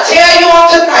 amen, I tell you on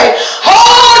tonight,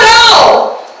 hold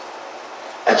on.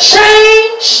 A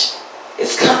change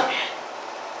is coming.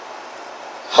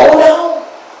 Hold on.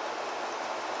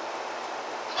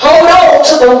 Hold on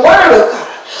to the Word of God.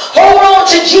 Hold on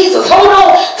to Jesus. Hold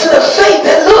on to the faith,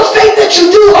 that little faith that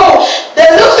you do hold,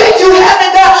 that little faith you have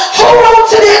in God. Hold on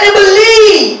to that and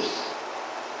believe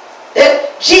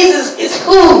that Jesus is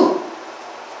who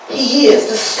he is,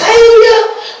 the Savior,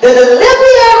 the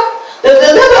deliverer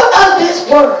of this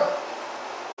world.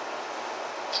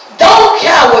 Don't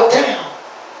cower down.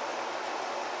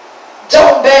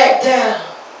 Don't back down.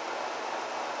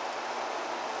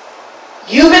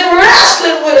 You've been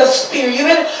wrestling with a spirit. You've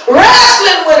been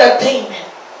wrestling with a demon.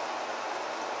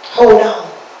 Hold on.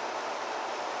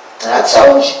 And I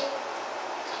told you,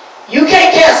 you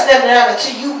can't cast them down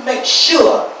until you make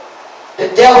sure the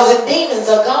devils and demons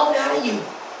are gone out of you.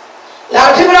 A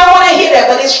lot of people don't want to hear that,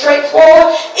 but it's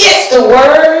straightforward. It's the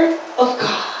Word of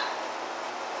God.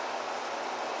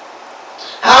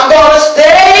 I'm going to stay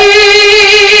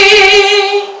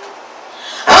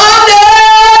under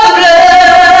the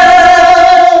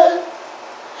blood.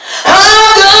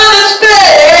 I'm going to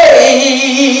stay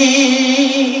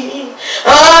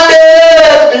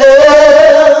under the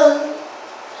blood.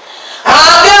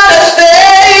 I'm going to stay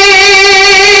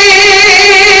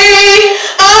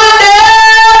under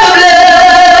the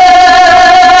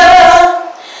blood.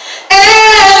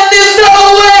 And this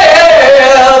old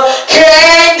world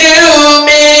can't do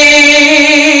me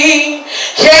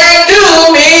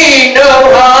no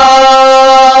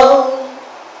harm.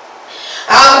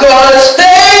 I'm gonna stay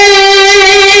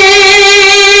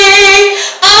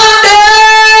under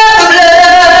the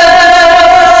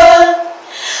blood.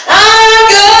 I'm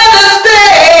gonna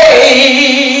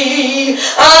stay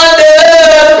under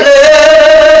the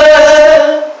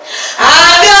blood.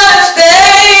 I'm gonna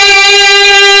stay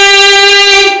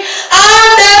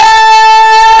under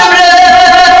the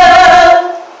blood.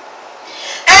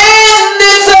 And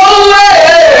this old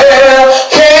world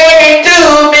can't do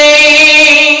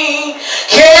me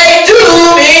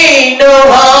no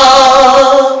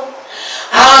harm.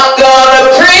 I'm gonna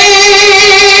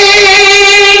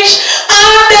preach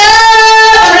under the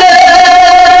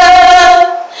blood.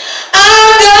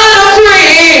 I'm gonna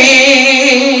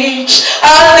preach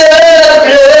under the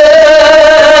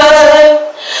blood.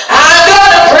 I'm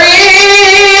gonna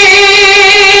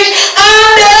preach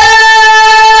under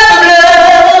the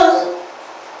blood.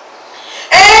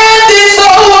 And this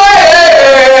old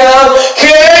world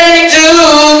can't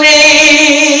do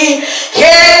me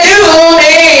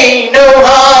no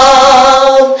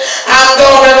harm. I'm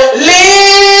gonna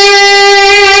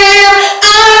live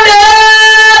under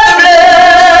the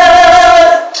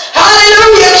blood.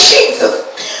 Hallelujah, Jesus.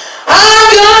 I'm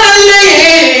gonna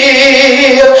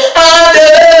live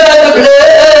under the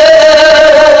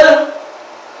blood.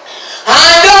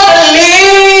 I'm gonna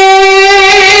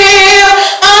live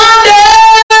under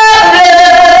the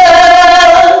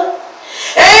blood.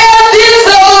 And this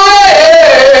old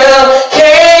world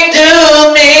can't do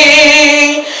me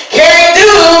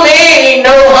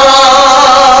no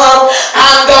harm.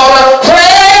 I'm gonna pray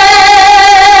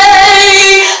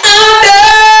under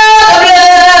the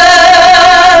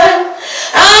blood.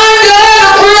 I'm gonna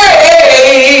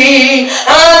pray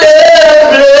under the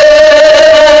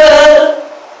blood.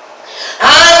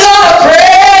 I'm gonna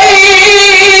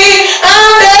pray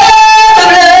under the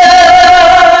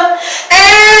blood.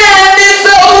 And this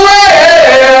old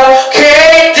world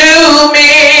can't do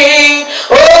me.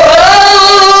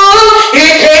 Oh,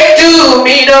 it can't do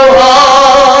me no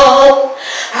harm.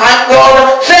 I'm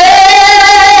gonna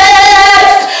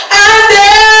fast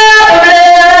under the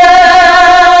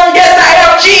blood. Yes, I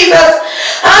am, Jesus.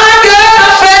 I'm gonna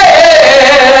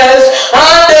fast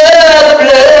under the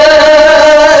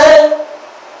blood.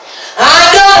 I'm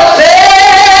gonna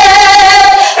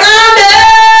fast under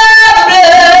the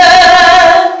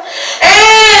blood.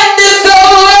 And this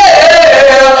old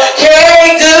world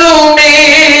can't do me.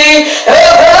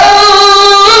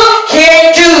 Oh,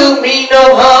 can't do me no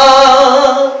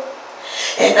harm.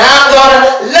 I'm gonna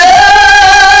love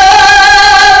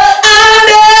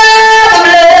under the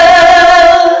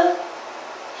blood.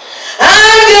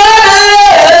 I'm gonna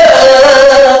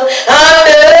love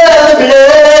under the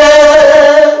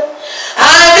blood.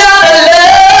 I'm gonna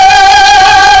love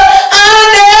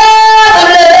under the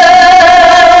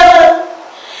blood.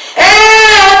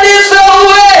 And this old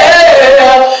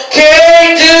world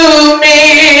can't do me.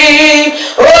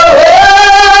 Oh,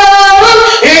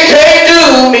 it can't do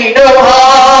me no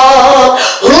harm.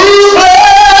 Whose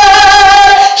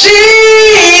blood?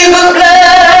 Jesus'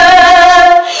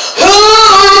 blood.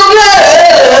 Whose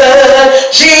blood?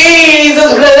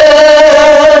 Jesus'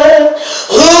 blood.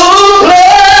 Whose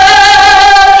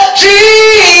blood?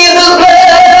 Jesus'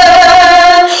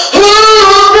 blood.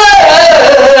 Whose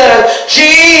blood?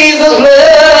 Jesus'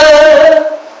 blood.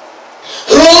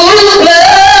 Whose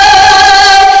blood?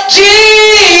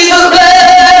 Jesus'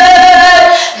 blood.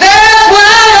 That's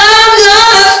why I'm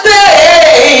gonna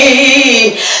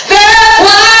stay. That's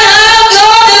why I'm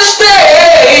gonna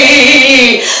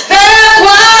stay. That's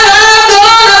why I'm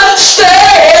gonna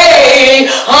stay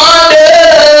under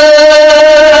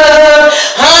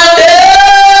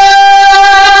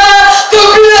the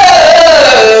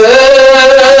blood.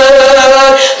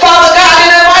 Father God, in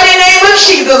the mighty name of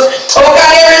Jesus, oh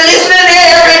God, every listening,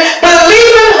 every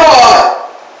believing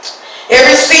heart,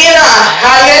 every seeing eye,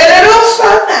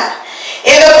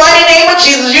 in the mighty name of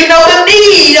Jesus, you know the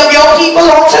need of your people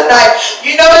on tonight.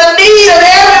 You know the need of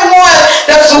everyone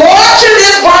that's watching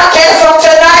this broadcast on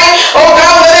tonight. Oh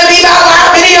God, whether it be by live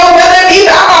video, whether it be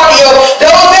by audio,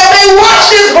 those that may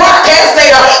watch this broadcast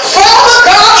later. Father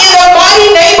God, in the mighty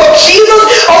name of Jesus,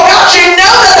 oh God, you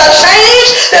know that the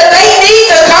change that they need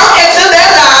to come into their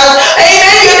lives.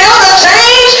 Amen. You know the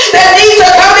change that needs to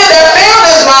come in their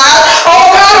families' lives. Oh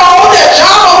God, on their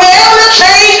job or wherever the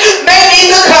change may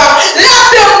need to come. Let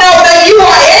them know that you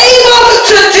are able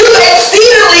to do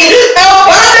exceedingly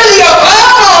abundantly above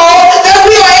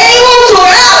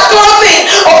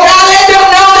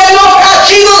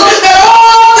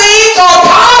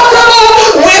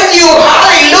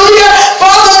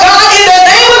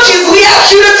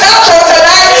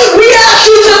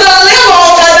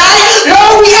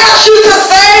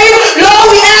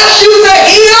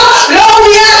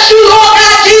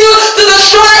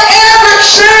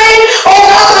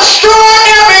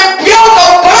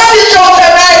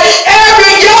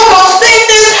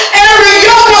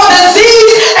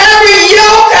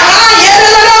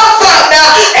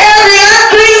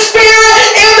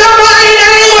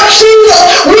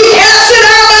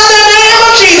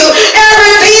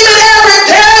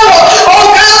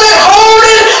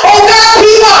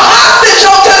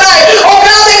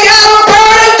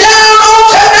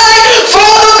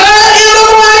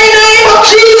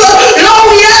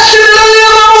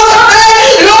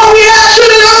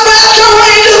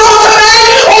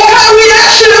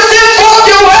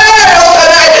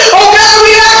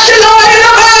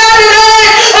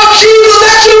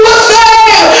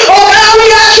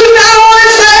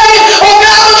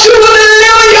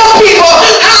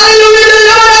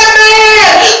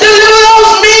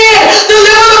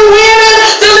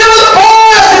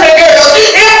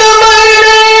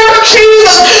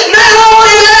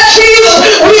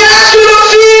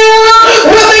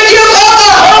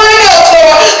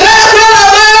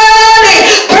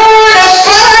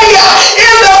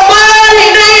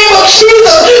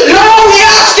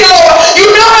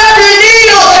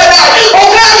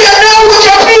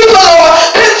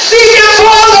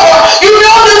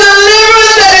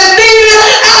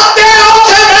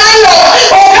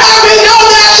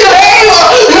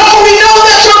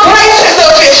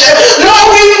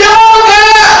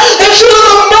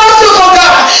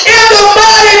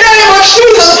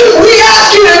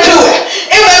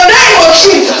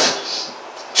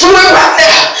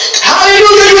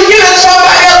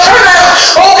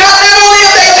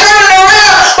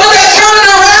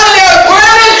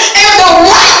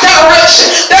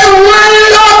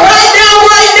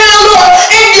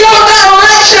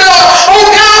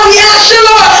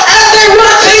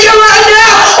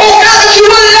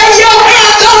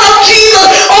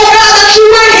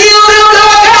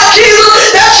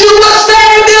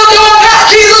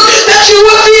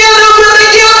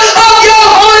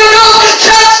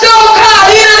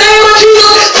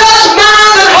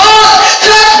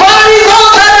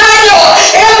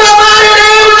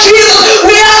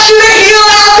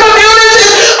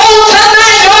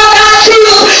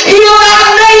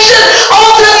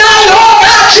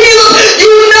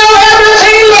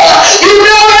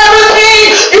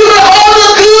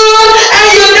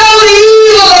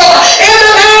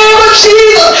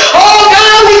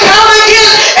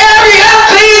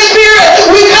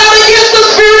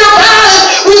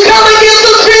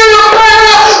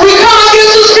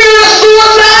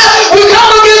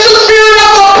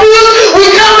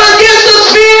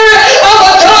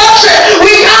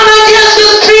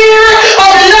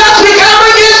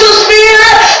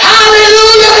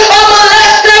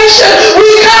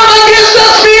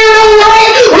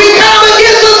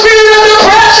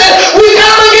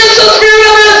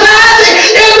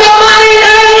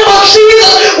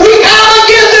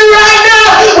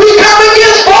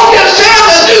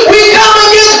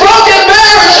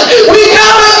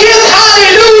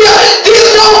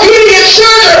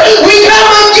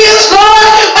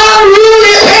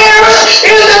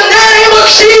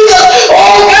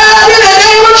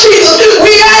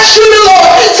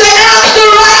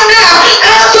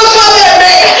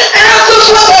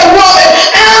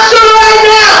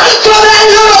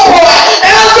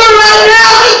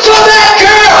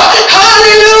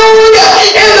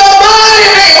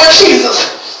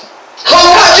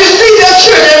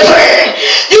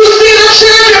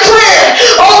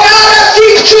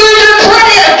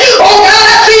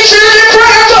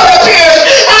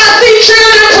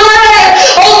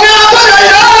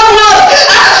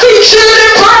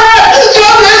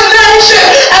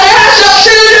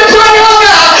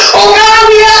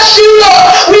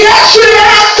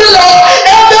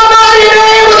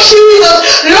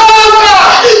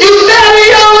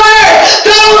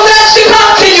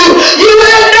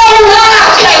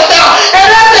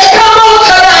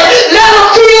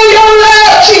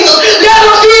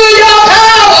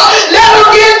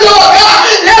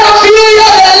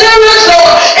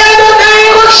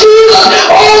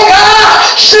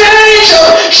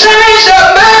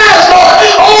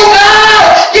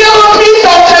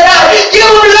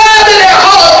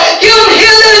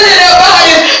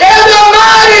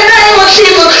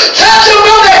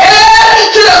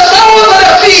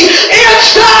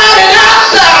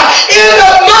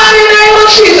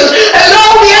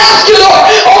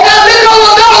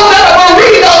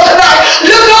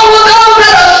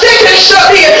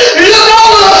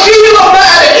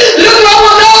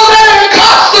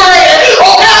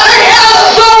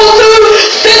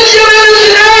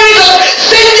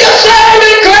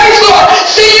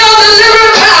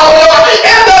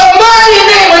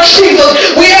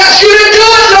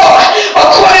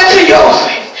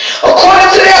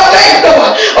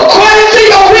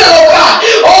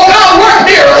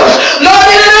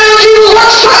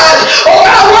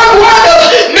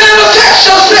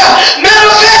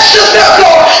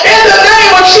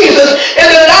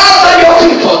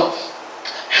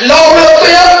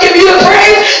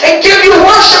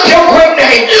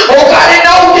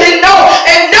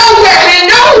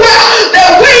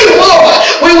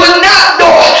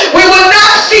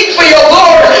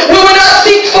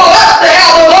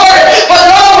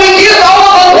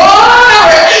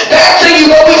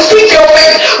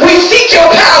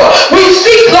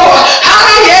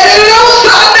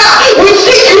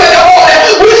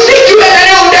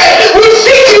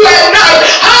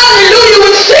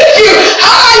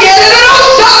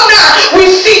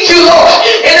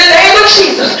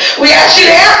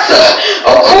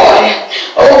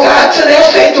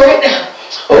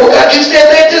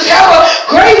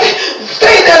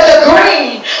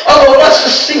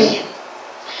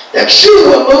that you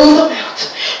will move the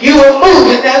mountain. You will move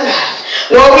in their life.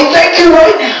 Lord, we thank you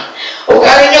right now. Oh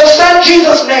God, in your Son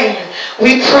Jesus' name,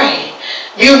 we pray.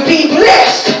 You be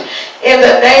blessed in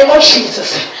the name of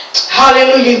Jesus.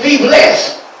 Hallelujah. Be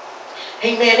blessed.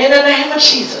 Amen. In the name of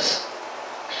Jesus.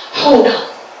 Hold on.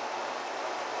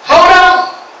 Hold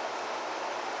on.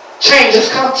 Change has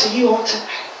come to you on tonight.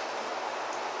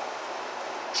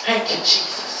 Thank you,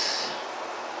 Jesus.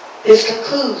 This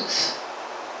concludes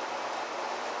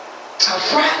our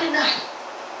Friday night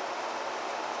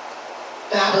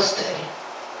Bible study.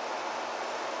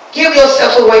 Give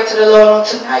yourself away to the Lord on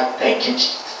tonight. Thank you,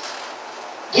 Jesus.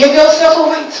 Give yourself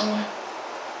away to Him.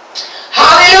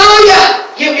 Hallelujah.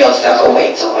 Give yourself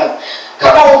away to Him.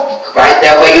 Come on, right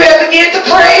there where you at, begin to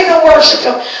praise and worship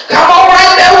Him. Come on,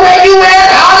 right there where you at.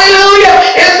 Hallelujah.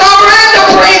 It's all right to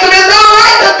praise Him. It's all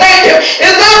right to thank Him.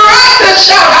 It's all right to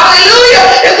shout. Hallelujah.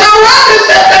 It's all right to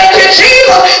say thank you,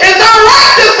 Jesus. It's all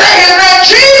right to say His name,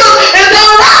 Jesus. It's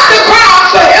all right to cry out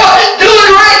for help. Do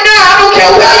it right now. I don't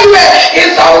care where you at.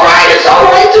 It's all right. It's all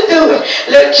right to do it.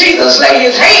 Let Jesus lay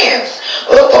His hands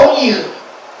up on you.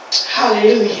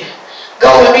 Hallelujah.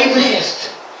 Go and be blessed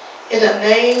in the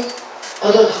name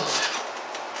of the Lord.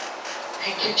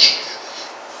 Thank you, Jesus.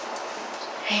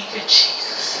 Thank you,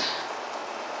 Jesus.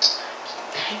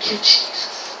 Thank you,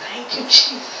 Jesus. Thank you,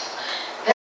 Jesus.